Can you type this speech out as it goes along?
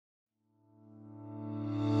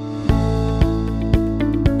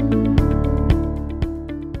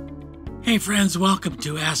Hey friends, welcome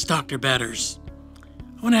to Ask Dr. Betters.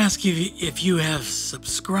 I want to ask you if you have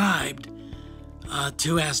subscribed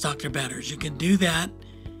to Ask Dr. Betters. You can do that.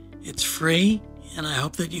 It's free, and I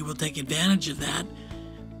hope that you will take advantage of that.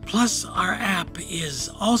 Plus, our app is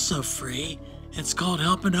also free. It's called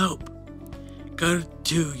Help and Hope. Go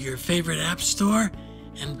to your favorite app store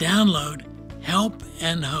and download Help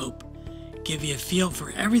and Hope. Give you a feel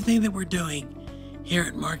for everything that we're doing here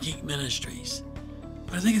at MARKINC Ministries.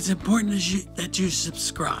 But I think it's important that you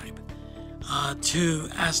subscribe to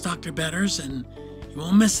Ask Dr. Betters, and you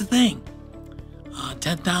won't miss a thing.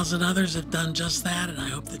 10,000 others have done just that, and I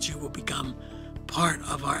hope that you will become part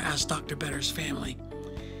of our Ask Dr. Betters family.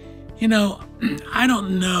 You know, I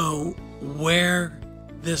don't know where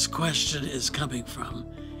this question is coming from.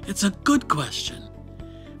 It's a good question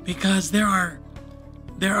because there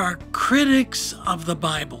are critics of the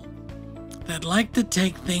Bible that like to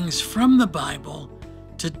take things from the Bible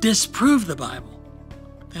to disprove the Bible.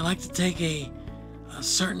 They like to take a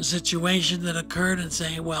certain situation that occurred and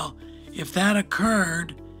say, well, if that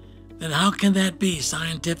occurred, then how can that be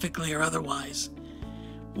scientifically or otherwise?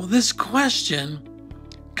 Well, this question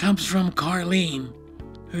comes from Carlene,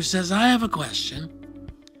 who says, I have a question.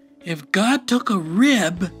 If God took a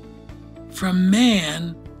rib from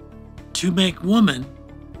man to make woman,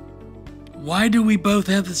 why do we both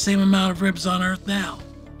have the same amount of ribs on earth now?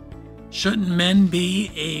 Shouldn't men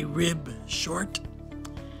be a rib short?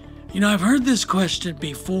 You know, I've heard this question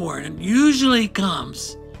before, and it usually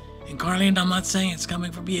comes, and Carlene, I'm not saying it's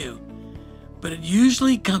coming from you, but it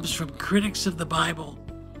usually comes from critics of the Bible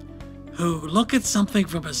who look at something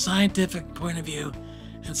from a scientific point of view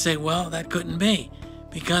and say, well, that couldn't be,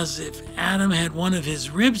 because if Adam had one of his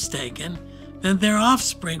ribs taken, then their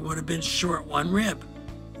offspring would have been short one rib.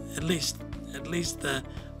 At least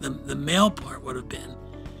the male part would have been.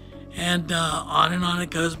 And on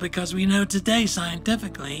it goes, because we know today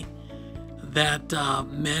scientifically that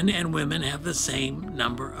men and women have the same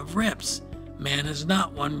number of ribs. Man is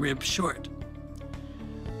not one rib short.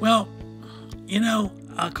 Well, you know,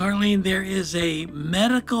 Carlene, there is a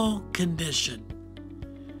medical condition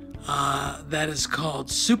that is called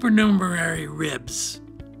supernumerary ribs.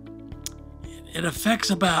 It affects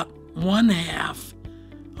about 1/2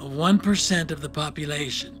 of 1% of the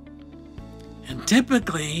population. And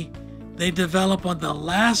typically, they develop on the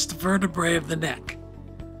last vertebrae of the neck,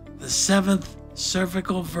 the 7th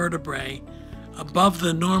cervical vertebrae above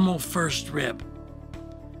the normal first rib.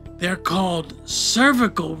 They're called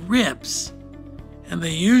cervical ribs, and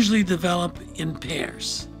they usually develop in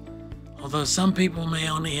pairs, although some people may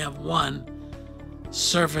only have one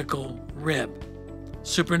cervical rib.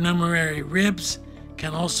 Supernumerary ribs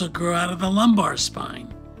can also grow out of the lumbar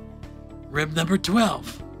spine, rib number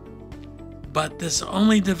 12. But this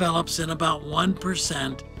only develops in about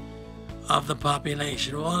 1% of the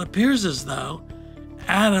population. Well, it appears as though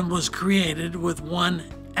Adam was created with one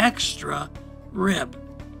extra rib,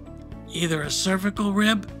 either a cervical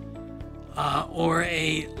rib or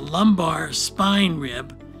a lumbar spine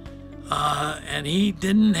rib, and he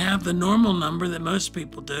didn't have the normal number that most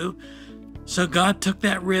people do, so God took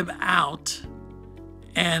that rib out,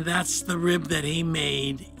 and that's the rib that he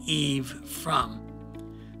made Eve from.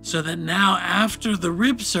 So that now, after the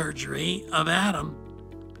rib surgery of Adam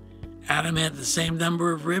had the same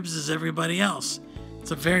number of ribs as everybody else. It's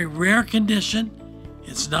a very rare condition.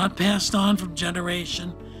 It's not passed on from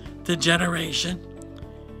generation to generation.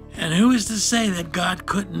 And who is to say that God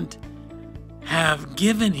couldn't have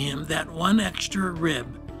given him that one extra rib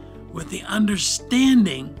with the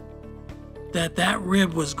understanding that that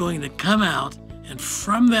rib was going to come out, and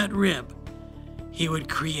from that rib, he would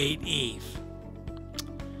create Eve?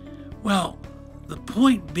 Well, the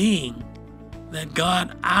point being that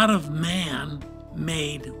God, out of man,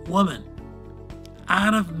 made woman.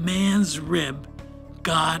 Out of man's rib,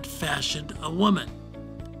 God fashioned a woman.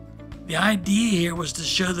 The idea here was to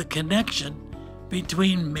show the connection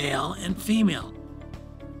between male and female.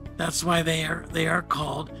 That's why they are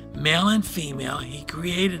called male and female. He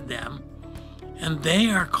created them, and they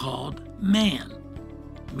are called man,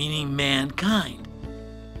 meaning mankind.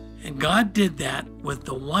 And God did that with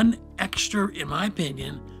the one extra, in my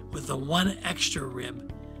opinion, with the one extra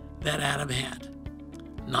rib that Adam had.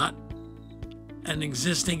 Not an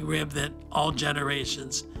existing rib that all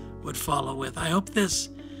generations would follow with. I hope this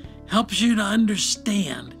helps you to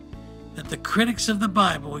understand that the critics of the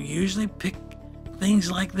Bible usually pick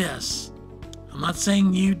things like this. I'm not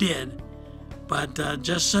saying you did, but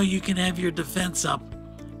just so you can have your defense up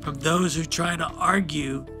from those who try to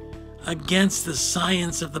argue against the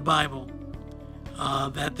science of the Bible,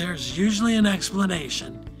 that there's usually an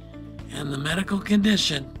explanation, and the medical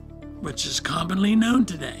condition which is commonly known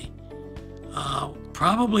today,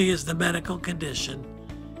 probably is the medical condition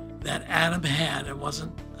that Adam had. It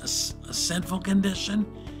wasn't a sinful condition.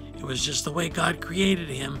 It was just the way God created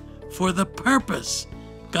him for the purpose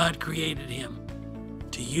God created him,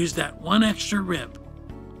 to use that one extra rib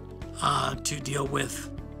to deal with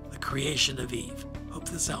the creation of Eve. Hope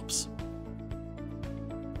this helps.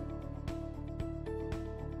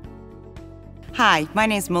 Hi, my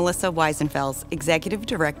name is Melissa Weisenfels, Executive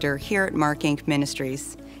Director here at MARKINC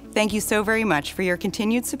Ministries. Thank you so very much for your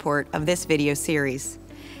continued support of this video series.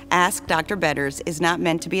 Ask Dr. Betters is not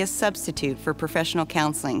meant to be a substitute for professional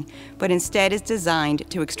counseling, but instead is designed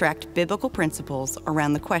to extract biblical principles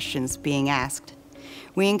around the questions being asked.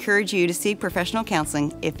 We encourage you to seek professional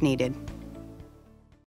counseling if needed.